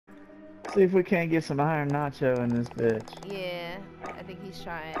See if we can't get some Iron Nacho in this bitch. Yeah, I think he's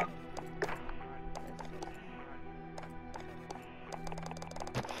trying.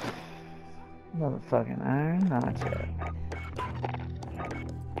 Motherfucking Iron Nacho.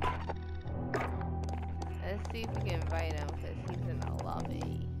 Let's see if we can invite him because he's in the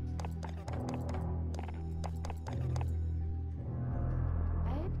lobby.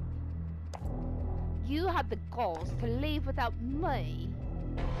 You had the balls to leave without me.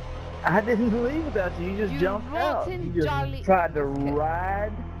 I didn't leave without you. You just jumped out. You just tried to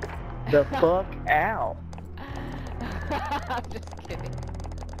ride the fuck out. I'm just kidding.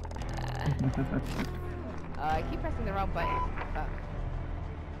 I keep pressing the wrong button. Fuck.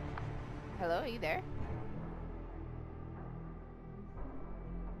 Hello, are you there?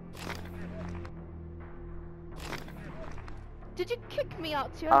 Did you kick me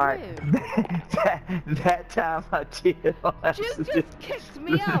out to your room? that time I did. You just kicked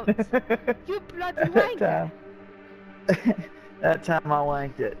me out! You bloody wanker! That time I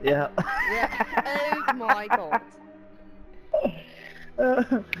wanked it, yeah. Yeah. Oh my god.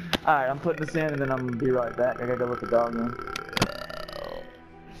 Alright, I'm putting this in and then I'm gonna be right back. I gotta go let the dog in.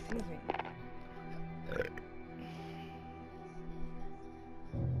 Excuse me.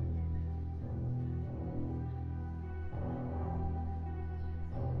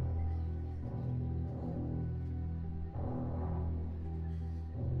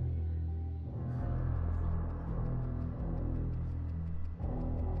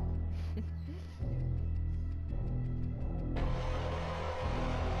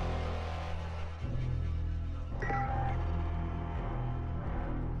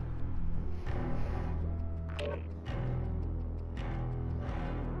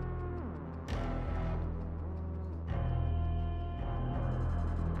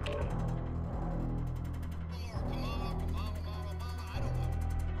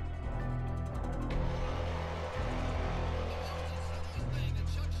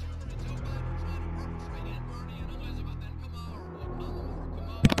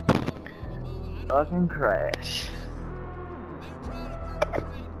 Fucking crash.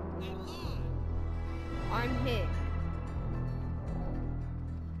 I'm here.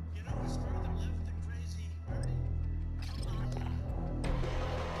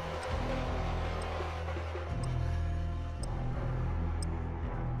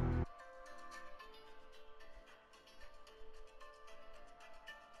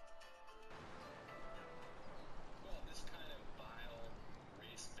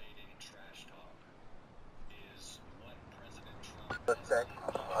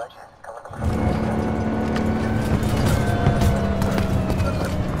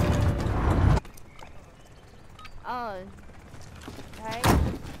 Oh. Okay.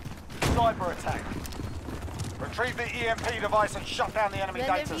 Cyber attack. Retrieve the EMP device and shut down the enemy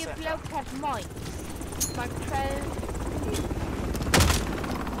None data of you center. bloke have mics. Microphones.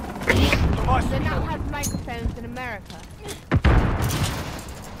 Device They now secured. have microphones in America.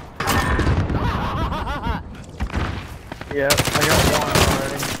 Yep, I got one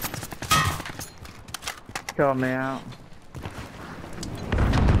already. Called me out.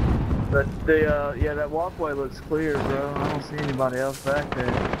 But the yeah, that walkway looks clear, bro. I don't see anybody else back there.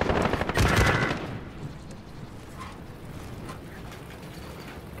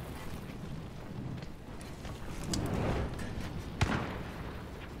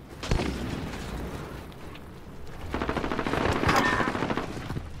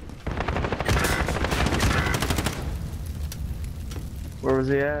 Where was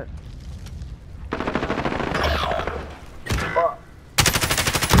he at?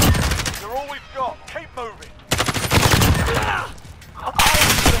 You're all we've got. Keep moving.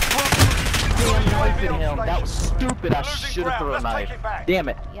 Him. That was stupid. I should have thrown a knife. Damn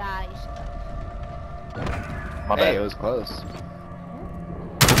it. Yeah, you should. My bad. It was close.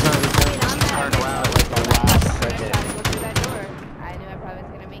 Turned around at like the last second. I knew I probably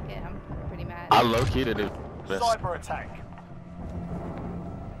was gonna make it. I'm pretty mad. I low-keyed it. Cyber attack.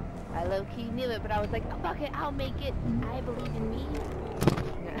 I low-key knew it, but I was like, oh, fuck it, I'll make it. I believe in me.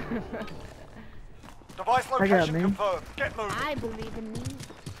 Device location confirmed. Get moving. I believe in me.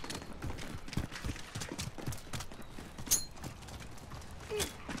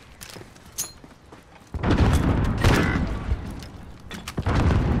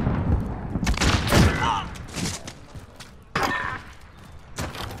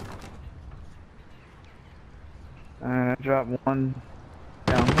 I dropped one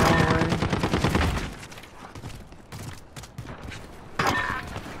down hallway.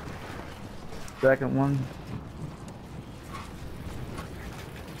 Second one.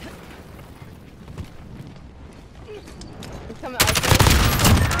 It's coming.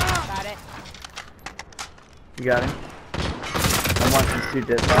 Got it. You got him? I'm watching you shoot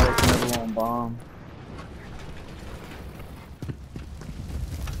that body. It's another one bomb.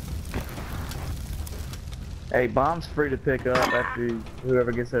 Hey, bomb's free to pick up after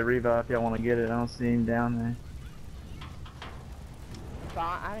whoever gets that revive. If y'all want to get it, I don't see him down there.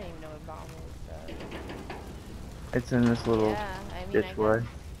 Bomb? I don't even know what bomb is. It's in this little ditch way.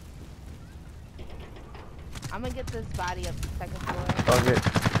 I'm gonna get this body up to the second floor.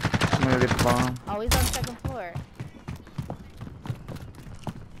 I'm gonna get the bomb. Oh, he's on the second floor.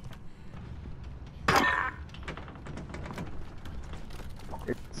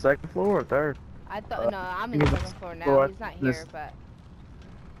 It's second floor or third? I thought, no, I'm in the second floor now. He's not here, but.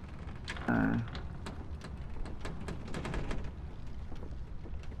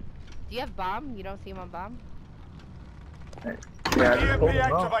 Do you have bomb? You don't see him on bomb? Yeah, I just pulled him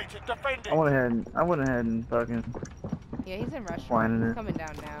EMP off. activated. Defend it. I went ahead and fucking. Yeah, he's in rush. Whining He's it. coming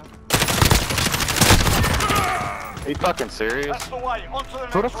down now. Are you fucking serious? That's the way. On to the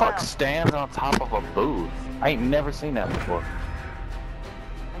next Who the fuck round. stands on top of a booth? I ain't never seen that before.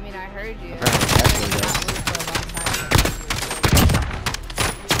 I mean, I heard you.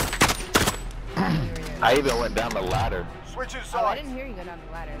 I even went down the ladder. Switching Oh, I sides. didn't hear you go down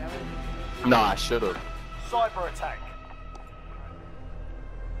the ladder. That was. No, I should've. Cyber attack.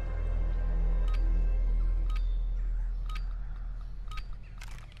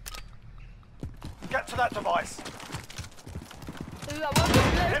 Get to that device. Ooh, I want to blow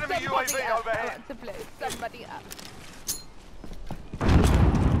Enemy somebody UAV up. I overhead. want to blow somebody up.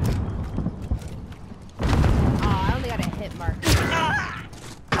 Oh, I only got a hit mark.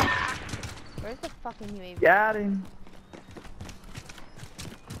 Where's the fucking UAV? Got him.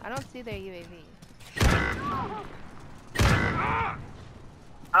 I don't see their UAV.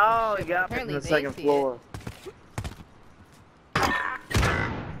 Oh, he got me from Apparently the they second see floor.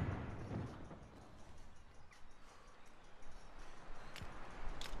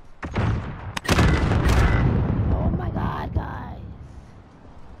 Oh my god, guys.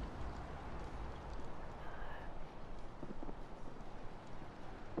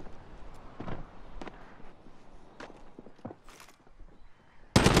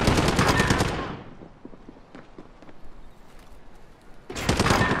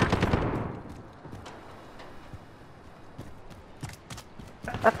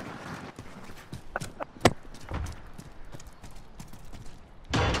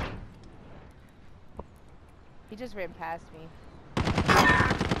 He just ran past me.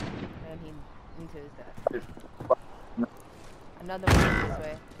 And he into his death. Another one this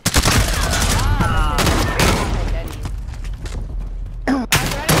way. Ah, that's it.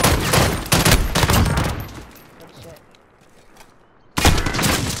 Good shit.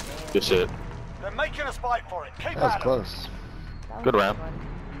 Good shit. They're making us fight for it. Keep That was at 'em. close. That was Good a round. one.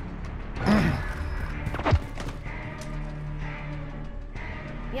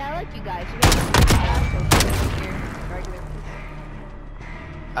 Yeah, I like you guys. You guys are here, regular people.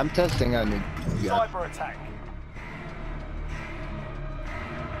 I'm testing on you. Yeah. Cyber attack.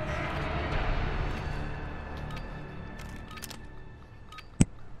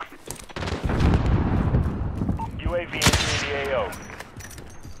 UAV entering the AO.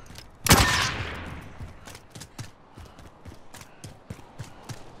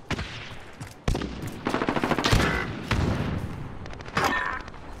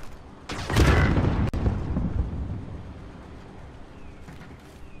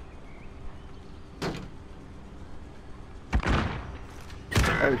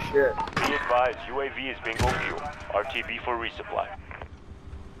 Oh shit. Be advised, UAV is bingo fuel. RTB for resupply.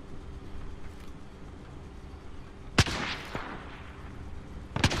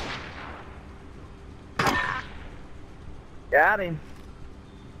 Got him.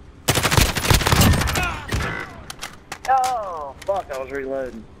 Oh, fuck, I was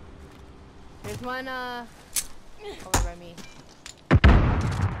reloading. There's one, over by me.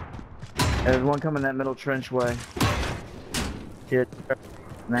 There's one coming that middle trench way. Hit.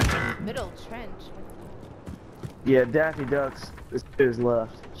 Middle trench. Yeah, Daffy Ducks is to his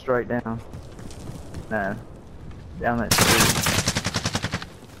left, straight down. No, down that street.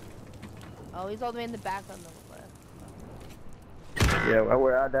 Oh, he's all the way in the back on the left. Yeah,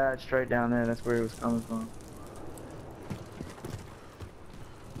 where I died, straight down there, that's where he was coming from.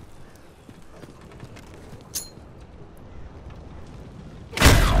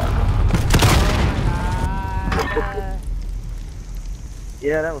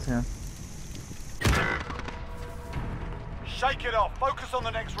 Yeah, that was him. Shake it off. Focus on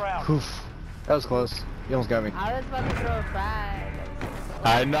the next round. Oof. That was close. You almost got me. I was about to throw a frag.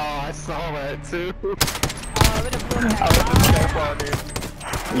 I know, I saw that too. Oh, I would have blown I that would've stepped on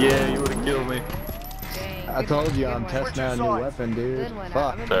you. Yeah, you would've killed me. Dang. I told you I'm Good one. testing out a new weapon, dude. Good one.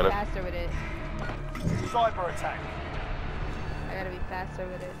 Fuck. I'm gonna be faster with it. Cyber attack. I gotta be faster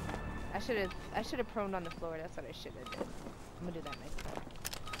with it. I should have proned on the floor. That's what I should have done. I'm gonna do that next time.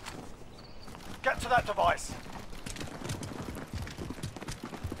 Get to that device.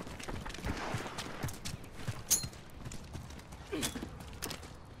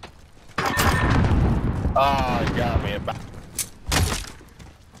 Oh, you got me.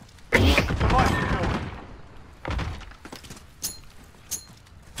 Device secured.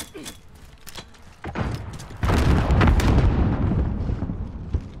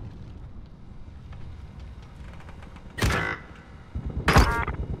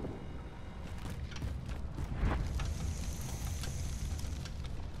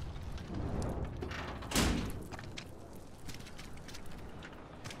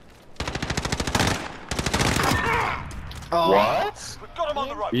 Oh. What? We've got him on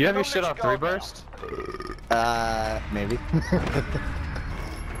the rope. You have your Don't shit let on your 3 guard burst? Maybe.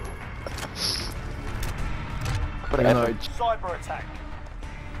 down. Cyber attack.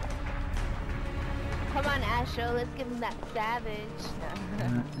 Come on, Astro. Let's give him that savage.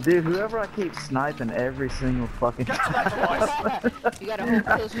 No. Dude, whoever I keep sniping every single fucking Get to that device. You got a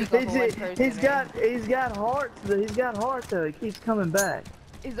whole kill streak over one person. he's got heart. He's got heart though. He keeps coming back.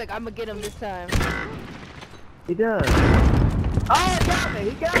 He's like, I'm gonna get him this time. He does. Oh, he got me.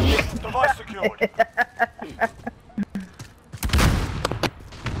 He got me. Device secured.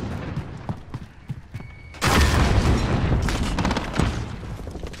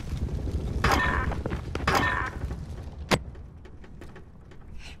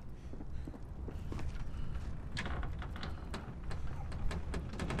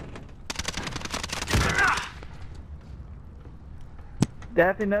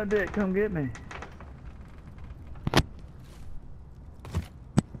 Daffy, no dick, come get me.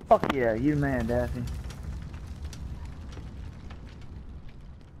 Fuck yeah, you man, Daffy.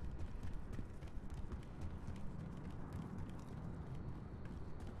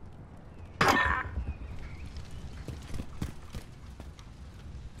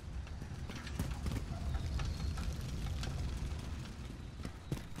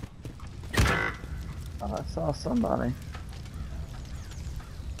 Oh, I saw somebody.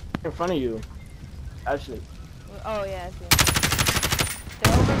 In front of you. Actually. Oh, yeah, I see him.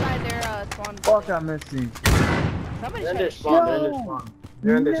 They're over by their spawn. Fuck, I missed him. Somebody They're in tried their to spawn. shoot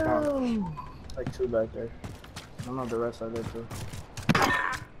They're in me. their spawn. They're in their spawn. No. Like 2 back there. I don't know if the rest are there too.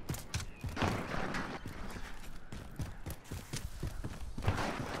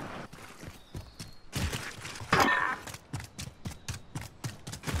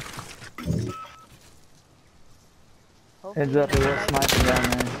 Hopefully Heads up, he he doesn't was fight. sniping down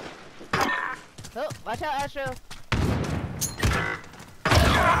there. Oh, watch out, Astro.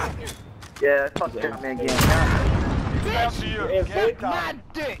 Yeah, fuck got me again. Down to you. If Get they- it done. My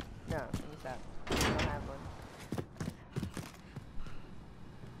dick. No, let me stop. I don't have one.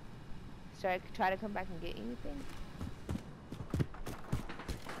 Should I try to come back and get anything?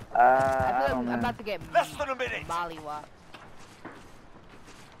 I I feel don't like I'm know. about to get Less than a minute. mollywopped.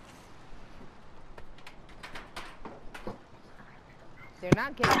 They're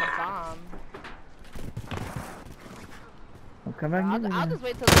not getting the bomb. Well, come back and get me I'll then. just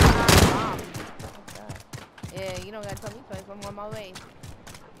wait till they get the bomb. What's that? Yeah, you don't gotta tell me twice. I'm on my way.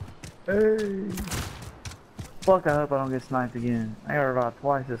 Hey. Fuck, I hope I don't get sniped again. I got revived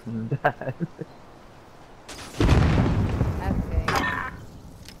twice this one and died. That's okay.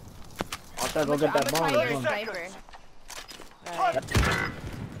 Watch out, go get that I'm gonna bomb. try your Come on. sniper. Alright.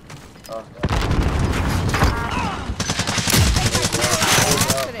 Oh,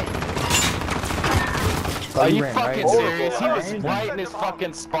 Accident. Are he you ran fucking right serious? He over was it. right in his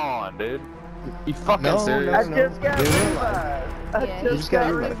fucking spawn, dude. You fucking No, serious? I no. just got Dude, revived. I Yeah, just just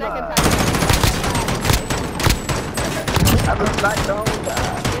got got That's the second revived. time. I was sniped the whole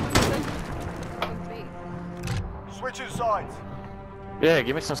time. Switching sides. Yeah,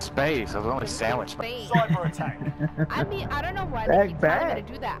 give me some space. I was only sandwiched. Cyber attack. I mean, I don't know why Back, they keep telling me back.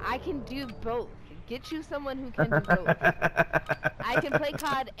 to do that. I can do both. Get you someone who can do both. I can play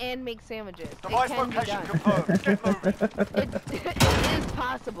COD and make sandwiches. It Device can be location done. confirmed. Get moving. It is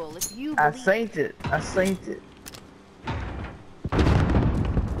possible if you I believe. synced it. I synced it.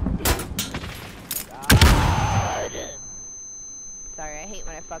 Sorry, I hate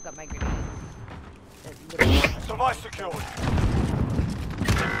when I fuck up my grenades. That's literally- Device secured.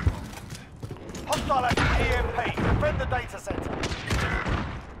 Hostile at EMP. Defend the data center.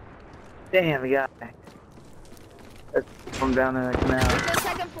 Damn, he got me. That's from down in the canal. It's the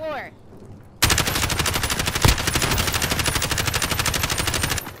second floor.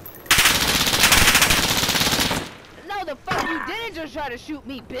 You didn't just try to shoot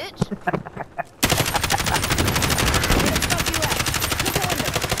me, bitch. Where the fuck you at? Look the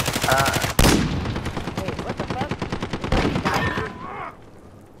window. Wait, what the fuck?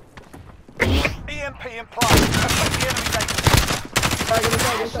 EMP in place. Affect the enemy data.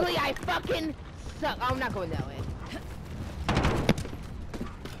 Actually, I fucking suck. I'm not going that way.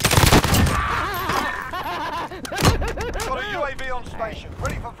 Got a UAV on station,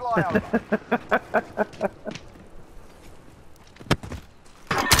 ready for flyover.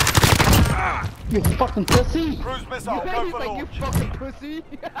 You fucking pussy! Cruise missile, go He's for like, you launch. fucking pussy.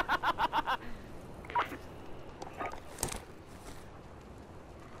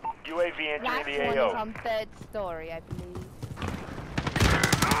 UAV entering Last the one is AO. on third story, I believe.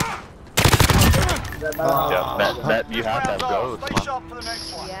 Yeah, that you have to have Rounds off. ghosts, Stay man. sharp for the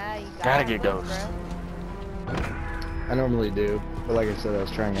next one. Yeah, you Gotta get one, ghosts. bro. I normally do, but like I said, I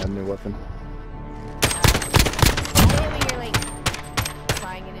was trying out a new weapon. Only when you're like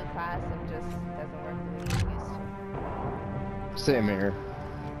trying a new class and just doesn't work the way you used to. Same here.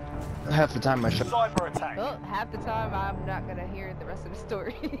 Half the time I shot. Cyber attack. Well, half the time I'm not gonna hear the rest of the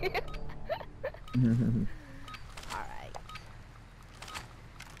story. Alright.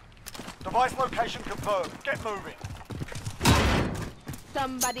 Device location confirmed. Get moving.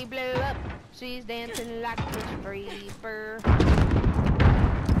 Somebody blew up. She's dancing like a creeper.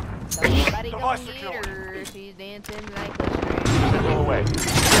 Somebody Device gonna get secured. her. She's dancing like a stripper. Go away.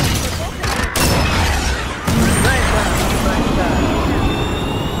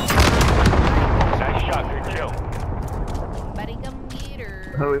 Nice shot, good kill. Somebody come get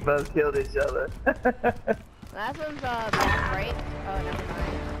her. Oh, we both killed each other. Last one's back, right? Oh, never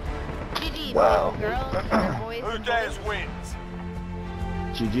mind. GG, Wow. boys and girls, and their boys Who and dares boys. wins?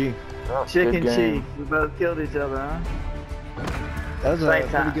 GG. Chicken Good game. cheek. We both killed each other, huh? That was a Right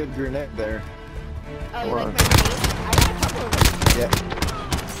pretty time. good grenade there. Oh, you like my grenades? I got a couple of them. Yeah.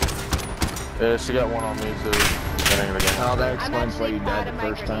 Yeah, she got one on me too. That ain't again. Oh, that I'm explains why actually you proud died of the my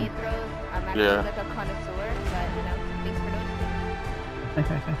first time. grenade throws. I'm actually Yeah. like a connoisseur, but you know, thanks for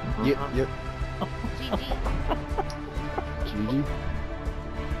noticing. Yep, yep. GG. GG.